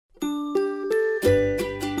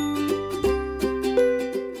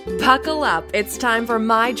Buckle up. It's time for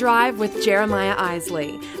My Drive with Jeremiah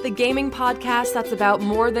Isley, the gaming podcast that's about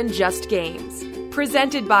more than just games.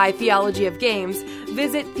 Presented by Theology of Games,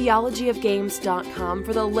 visit theologyofgames.com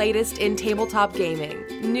for the latest in tabletop gaming,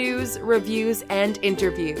 news, reviews, and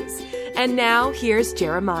interviews. And now, here's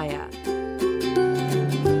Jeremiah.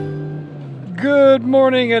 Good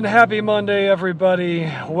morning and happy Monday, everybody.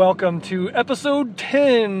 Welcome to episode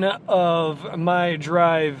 10 of My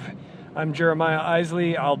Drive. I'm Jeremiah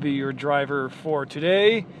Isley. I'll be your driver for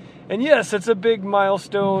today. And yes, it's a big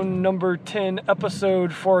milestone, number 10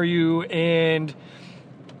 episode for you. And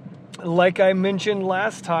like I mentioned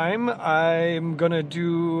last time, I'm going to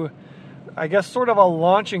do, I guess, sort of a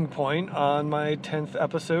launching point on my 10th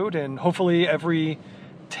episode. And hopefully every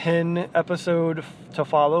 10 episode to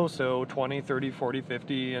follow, so 20, 30, 40,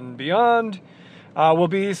 50, and beyond, will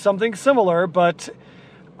be something similar. But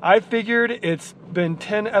I figured it's been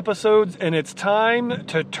 10 episodes and it's time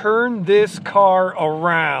to turn this car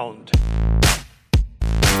around.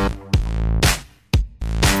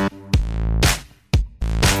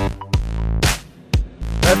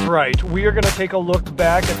 That's right. We are going to take a look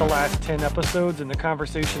back at the last 10 episodes and the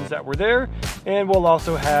conversations that were there, and we'll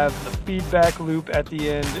also have the feedback loop at the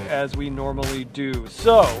end as we normally do.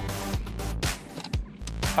 So,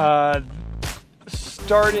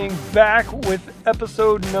 starting back with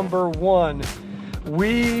episode number 1,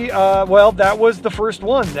 that was the first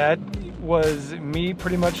one. That was me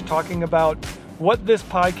pretty much talking about what this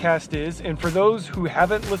podcast is. And for those who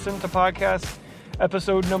haven't listened to podcast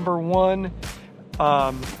episode number 1,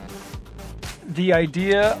 the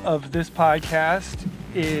idea of this podcast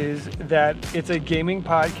is that it's a gaming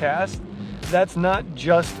podcast that's not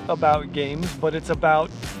just about games, but it's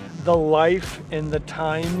about the life and the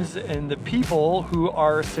times and the people who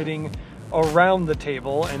are sitting around the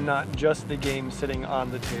table and not just the game sitting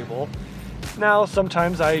on the table. Now,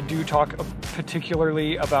 sometimes I do talk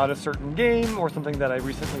particularly about a certain game or something that I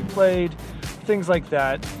recently played, things like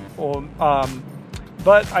that.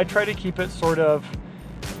 But I try to keep it sort of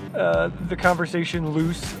the conversation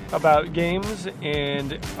loose about games,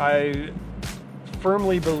 and I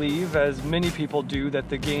firmly believe, as many people do, that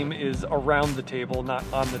the game is around the table, not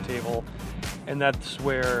on the table, and that's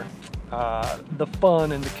where the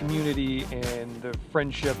fun and the community and the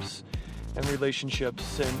friendships and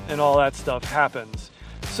relationships and all that stuff happens.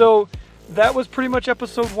 So that was pretty much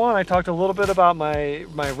episode 1. I talked a little bit about my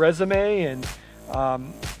resume and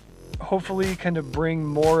hopefully kind of bring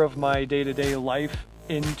more of my day-to-day life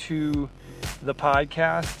into the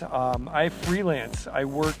podcast. I freelance. I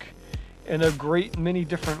work in a great many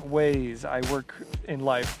different ways. I work in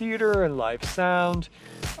live theater and live sound.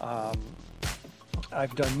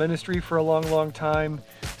 I've done ministry for a long, long time.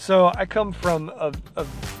 So I come from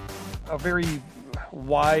a very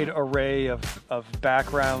wide array of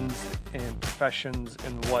backgrounds and professions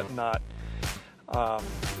and whatnot.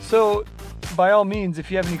 So by all means,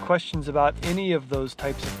 if you have any questions about any of those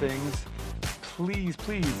types of things, please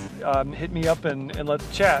hit me up and let's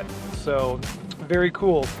chat. So very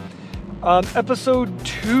cool. Episode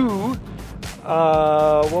 2,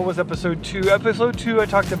 what was episode 2? Episode 2, I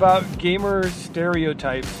talked about gamer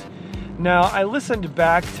stereotypes. Now, I listened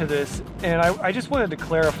back to this, and I just wanted to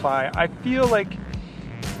clarify. I feel like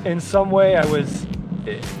in some way I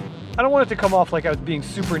don't want it to come off like I was being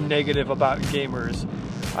super negative about gamers.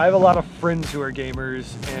 I have a lot of friends who are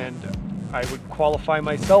gamers, and I would qualify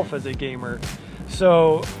myself as a gamer.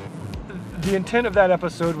 So the intent of that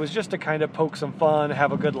episode was just to kind of poke some fun,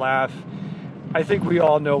 have a good laugh. I think we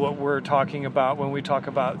all know what we're talking about when we talk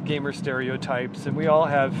about gamer stereotypes, and we all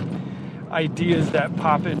have ideas that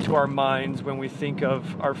pop into our minds when we think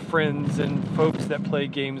of our friends and folks that play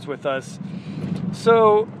games with us.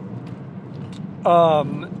 So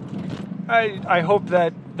I hope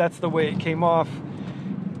that that's the way it came off,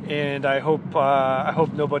 and I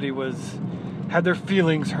hope nobody had their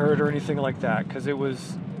feelings hurt or anything like that, because it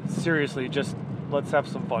was seriously just, let's have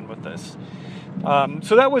some fun with this.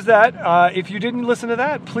 So that was that. If you didn't listen to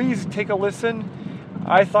that, please take a listen.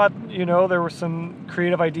 I thought, there were some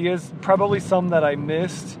creative ideas, probably some that I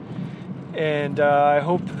missed, and I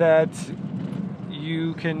hope that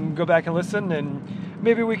you can go back and listen, and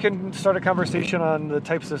maybe we can start a conversation on the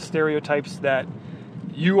types of stereotypes that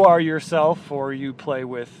you are yourself or you play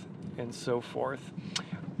with and so forth.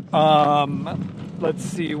 Let's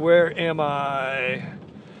see, where am I?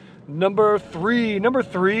 Number 3. Number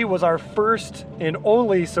 3 was our first and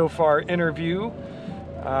only so far interview.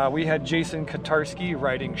 We had Jason Kotarski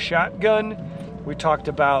writing Shotgun. We talked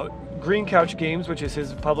about Green Couch Games, which is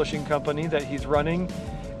his publishing company that he's running.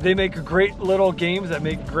 They make great little games that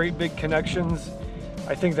make great big connections.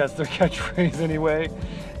 I think that's their catchphrase anyway.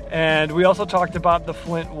 And we also talked about the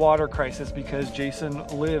Flint water crisis because Jason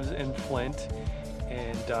lives in Flint,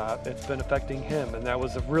 and it's been affecting him. And that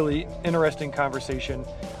was a really interesting conversation.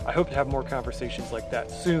 I hope to have more conversations like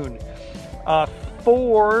that soon.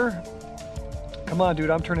 4, come on, dude,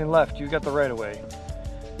 I'm turning left. You got the right of way.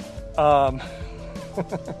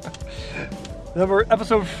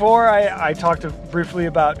 Episode 4, I talked briefly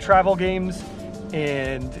about travel games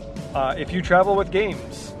and if you travel with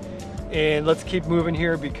games. And let's keep moving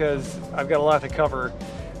here because I've got a lot to cover.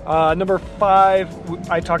 Number 5,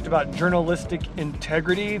 I talked about journalistic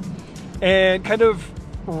integrity and kind of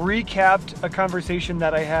recapped a conversation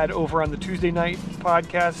that I had over on the Tuesday night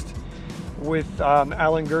podcast with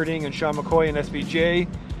Alan Girding and Sean McCoy and SBJ.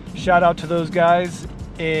 Shout out to those guys.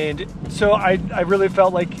 And so I really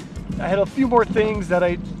felt like I had a few more things that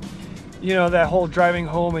that whole driving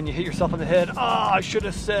home and you hit yourself on the head. I should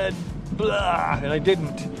have said blah, and I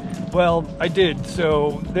didn't. Well, I did,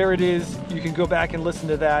 so there it is. You can go back and listen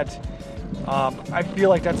to that. I feel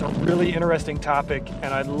like that's a really interesting topic,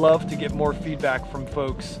 and I'd love to get more feedback from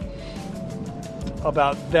folks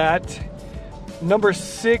about that. Number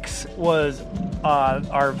 6 was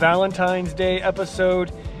our Valentine's Day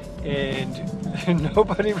episode, and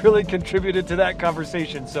nobody really contributed to that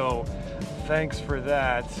conversation, so thanks for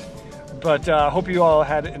that. But I hope you all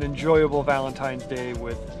had an enjoyable Valentine's Day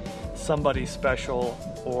with somebody special,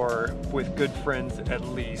 or with good friends at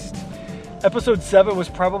least. Episode 7 was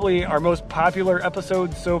probably our most popular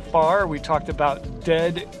episode so far. We talked about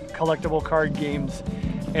dead collectible card games,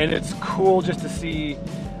 and it's cool just to see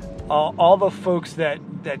all the folks that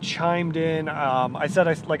chimed in. I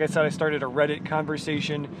started a Reddit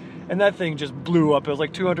conversation, and that thing just blew up. It was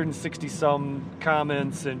like 260 some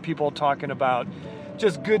comments and people talking about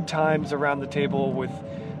just good times around the table with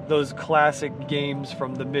those classic games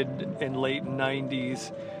from the mid and late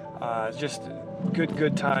 90s. Just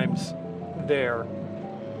good times there.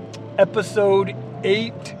 Episode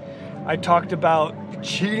 8, I talked about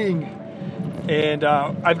cheating, and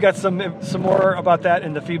I've got some more about that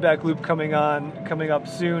in the feedback loop coming up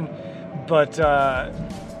soon. But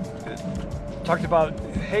talked about,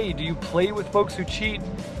 hey, do you play with folks who cheat?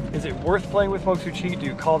 Is it worth playing with folks who cheat? Do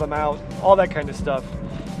you call them out? All that kind of stuff.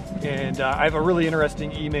 And I have a really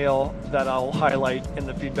interesting email that I'll highlight in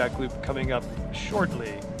the feedback loop coming up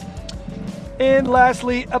shortly. And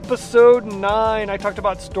lastly, episode 9, I talked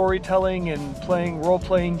about storytelling and playing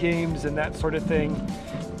role-playing games and that sort of thing.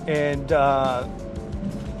 And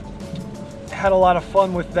had a lot of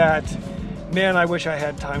fun with that. Man, I wish I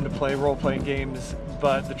had time to play role-playing games,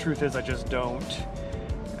 but the truth is I just don't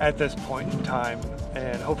at this point in time.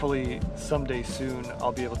 And hopefully someday soon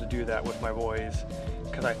I'll be able to do that with my boys,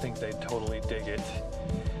 because I think they totally dig it.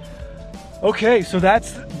 Okay, so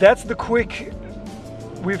that's the quick.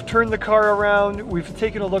 We've turned the car around. We've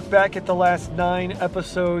taken a look back at the last 9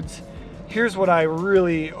 episodes. Here's what I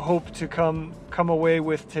really hope to come away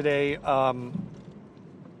with today.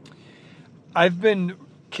 I've been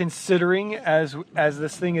considering, as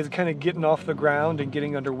this thing is kind of getting off the ground and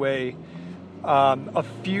getting underway, a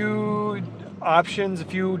few options, a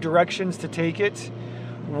few directions to take it.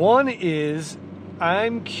 One is,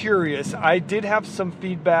 I'm curious. I did have some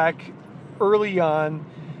feedback early on.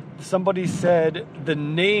 Somebody said the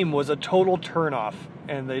name was a total turnoff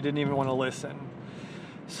and they didn't even want to listen.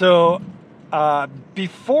 So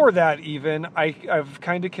before that even, I've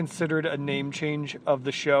kind of considered a name change of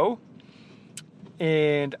the show.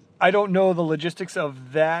 And I don't know the logistics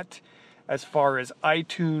of that as far as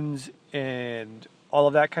iTunes and all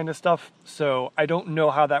of that kind of stuff. So I don't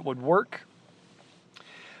know how that would work.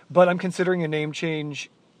 But I'm considering a name change,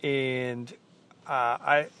 and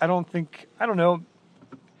I don't know.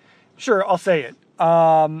 Sure, I'll say it.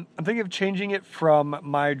 I'm thinking of changing it from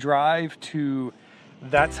My Drive to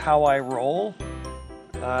That's How I Roll.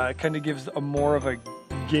 It kind of gives a more of a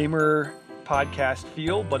gamer podcast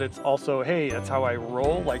feel, but it's also, hey, that's how I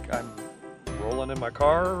roll, like I'm rolling in my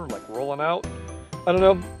car, like rolling out. I don't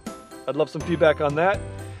know. I'd love some feedback on that.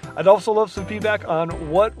 I'd also love some feedback on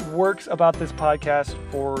what works about this podcast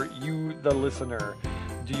for you, the listener.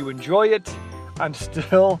 Do you enjoy it? I'm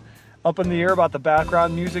still up in the air about the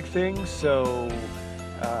background music thing, so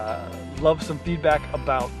love some feedback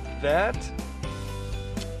about that.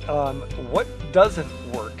 What doesn't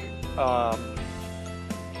work?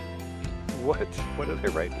 What did I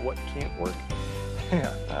write? What can't work?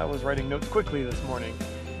 Yeah, I was writing notes quickly this morning.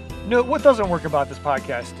 No, what doesn't work about this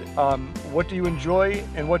podcast? What do you enjoy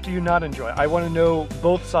and what do you not enjoy? I want to know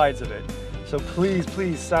both sides of it. So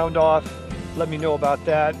please sound off. Let me know about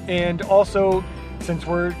that. And also, since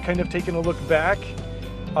we're kind of taking a look back,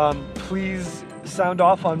 please sound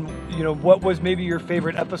off on, what was maybe your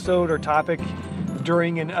favorite episode or topic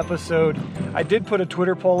during an episode. I did put a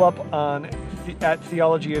Twitter poll up at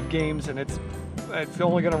Theology of Games, and it's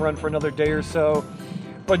only going to run for another day or so.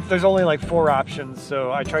 But there's only like 4 options,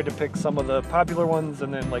 so I tried to pick some of the popular ones,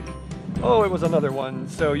 and then it was another one.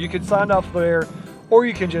 So you can sign off there, or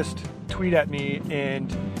you can just tweet at me,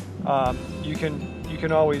 and you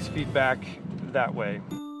can always feedback that way.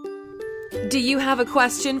 Do you have a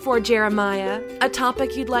question for Jeremiah? A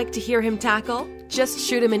topic you'd like to hear him tackle? Just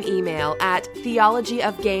shoot him an email at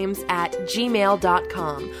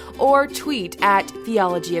theologyofgames@gmail.com or tweet at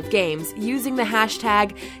theologyofgames using the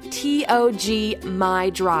hashtag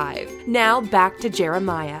TOGMyDrive. Now back to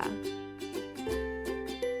Jeremiah.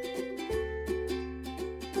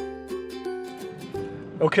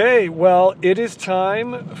 Okay, well, it is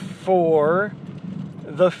time for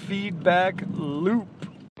the feedback loop.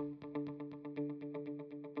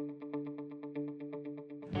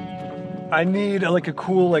 I need a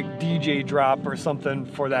cool DJ drop or something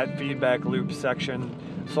for that feedback loop section,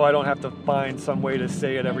 so I don't have to find some way to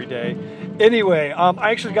say it every day. Anyway, I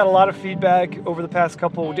actually got a lot of feedback over the past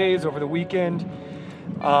couple of days, over the weekend.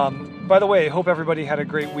 By the way, I hope everybody had a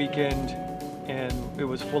great weekend and it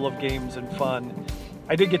was full of games and fun.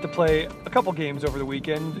 I did get to play a couple games over the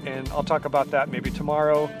weekend, and I'll talk about that maybe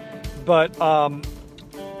tomorrow. But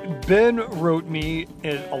Ben wrote me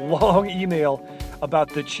a long email about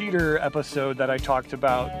the cheater episode that I talked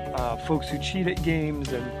about, folks who cheat at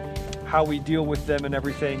games and how we deal with them and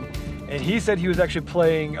everything. And he said he was actually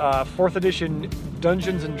playing 4th edition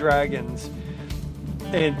Dungeons & Dragons.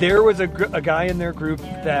 And there was a guy in their group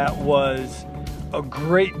that was a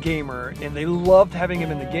great gamer, and they loved having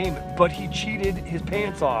him in the game, but he cheated his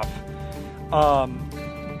pants off.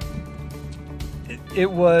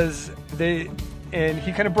 And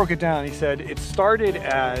he kind of broke it down. He said it started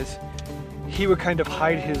as he would kind of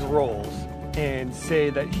hide his rolls and say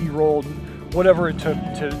that he rolled whatever it took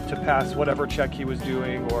to pass whatever check he was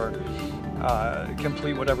doing, or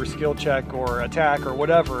complete whatever skill check or attack or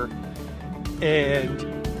whatever. And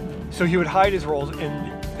so he would hide his rolls,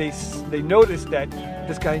 and they noticed that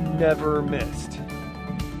this guy never missed.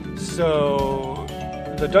 So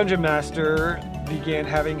the dungeon master began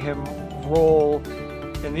having him roll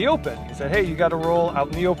in the open. He said, hey, you got to roll out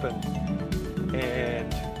in the open.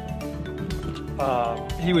 And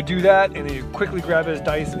he would do that, and he'd quickly grab his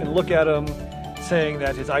dice and look at them, saying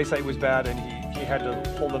that his eyesight was bad and he had to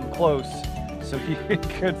pull them close so he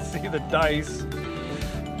could see the dice.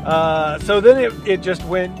 So then it just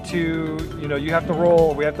went to, you have to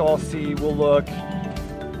roll, we have to all see, we'll look.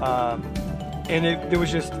 And there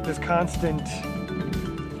was just this constant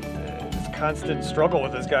struggle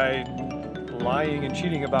with this guy lying and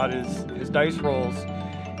cheating about his dice rolls.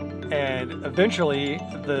 And eventually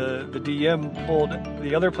the DM pulled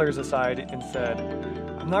the other players aside and said,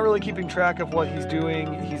 I'm not really keeping track of what he's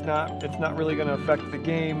doing. It's not really going to affect the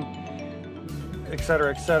game,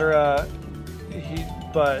 etc., etc.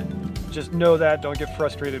 But just know that, don't get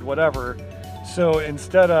frustrated, whatever. So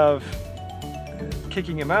instead of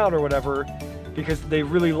kicking him out or whatever, because they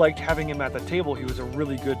really liked having him at the table, he was a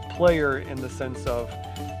really good player in the sense of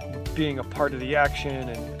being a part of the action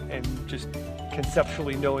and just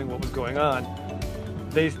conceptually knowing what was going on,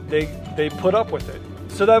 they put up with it.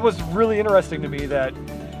 So that was really interesting to me, that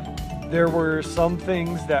there were some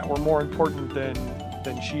things that were more important than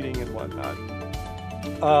cheating and whatnot.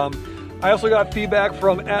 I also got feedback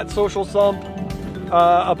from @SocialSump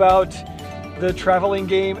about the traveling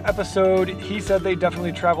game episode. He said they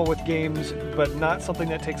definitely travel with games, but not something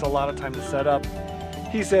that takes a lot of time to set up.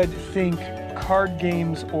 He said think card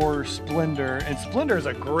games or Splendor, and Splendor is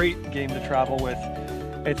a great game to travel with.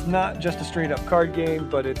 It's not just a straight up card game,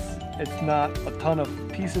 but it's not a ton of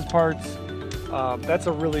pieces, parts. That's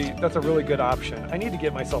a really good option. I need to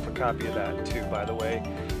get myself a copy of that too, by the way.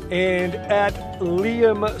 And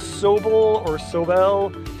Liam Sobel,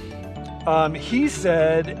 he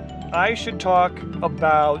said I should talk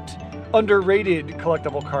about underrated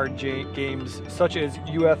collectible card games such as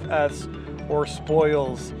UFS or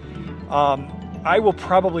Spoils. I will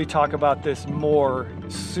probably talk about this more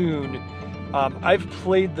soon. I've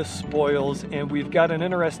played the Spoils, and we've got an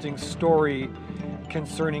interesting story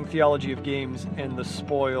concerning Theology of Games and the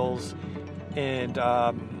Spoils, and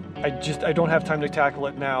I don't have time to tackle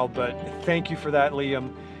it now, but thank you for that,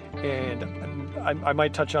 Liam, and I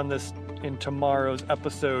might touch on this in tomorrow's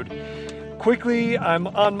episode. Quickly, I'm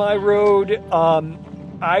on my road.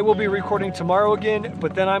 I will be recording tomorrow again,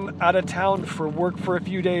 but then I'm out of town for work for a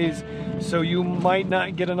few days, so you might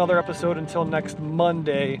not get another episode until next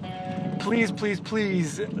Monday. Please, please,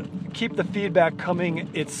 please keep the feedback coming.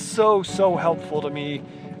 It's so helpful to me.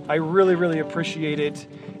 I really appreciate it.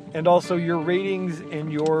 And also your ratings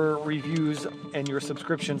and your reviews and your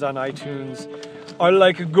subscriptions on iTunes are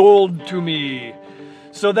like gold to me.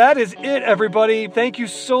 So that is it, everybody. Thank you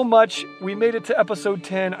so much. We made it to episode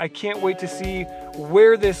 10. I can't wait to see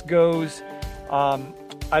where this goes.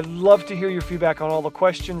 I'd love to hear your feedback on all the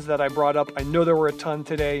questions that I brought up. I know there were a ton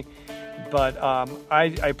today, but I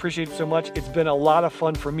appreciate it so much. It's been a lot of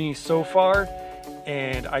fun for me so far,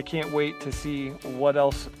 and I can't wait to see what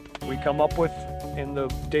else we come up with in the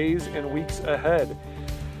days and weeks ahead.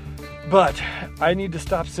 But I need to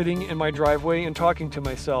stop sitting in my driveway and talking to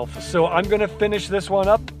myself. So I'm going to finish this one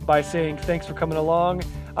up by saying thanks for coming along.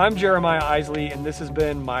 I'm Jeremiah Isley, and this has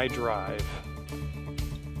been My Drive.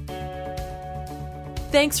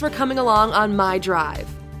 Thanks for coming along on My Drive.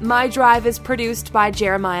 My Drive is produced by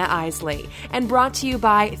Jeremiah Isley and brought to you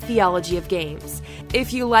by Theology of Games.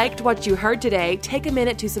 If you liked what you heard today, take a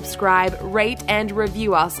minute to subscribe, rate, and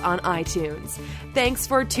review us on iTunes. Thanks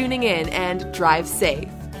for tuning in and drive safe.